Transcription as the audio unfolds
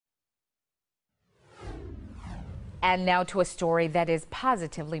And now to a story that is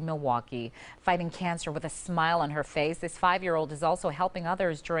positively Milwaukee. Fighting cancer with a smile on her face, this 5-year-old is also helping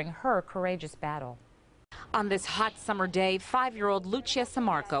others during her courageous battle. On this hot summer day, 5-year-old Lucia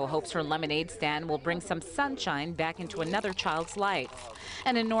Samarco hopes her lemonade stand will bring some sunshine back into another child's life.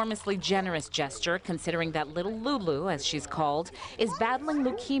 An enormously generous gesture, considering that little Lulu, as she's called, is battling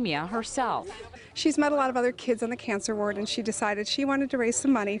leukemia herself. She's met a lot of other kids on the cancer ward, and she decided she wanted to raise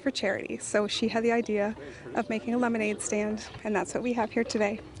some money for charity. So she had the idea of making a lemonade stand, and that's what we have here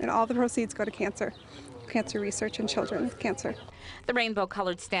today. And all the proceeds go to cancer research and children with cancer. The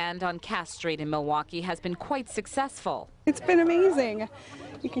rainbow-colored stand on Cass Street in Milwaukee has been quite successful. It's been amazing.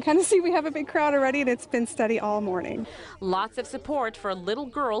 You can kind of see we have a big crowd already, and it's been steady all morning. Lots of support for a little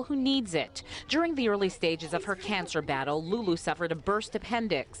girl who needs it. During the early stages of her cancer battle, Lulu suffered a burst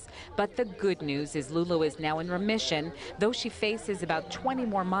appendix. But the good news is Lulu is now in remission, though she faces about 20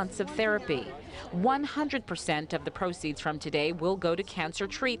 more months of therapy. 100% of the proceeds from today will go to cancer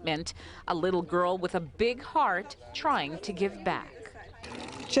treatment. A little girl with a big heart trying to give back.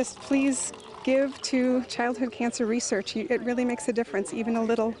 Just please give to childhood cancer research. It really makes a difference. Even a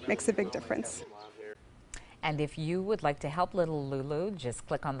little makes a big difference. And if you would like to help little Lulu, just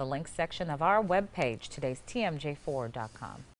click on the link section of our webpage, today's TMJ4.com.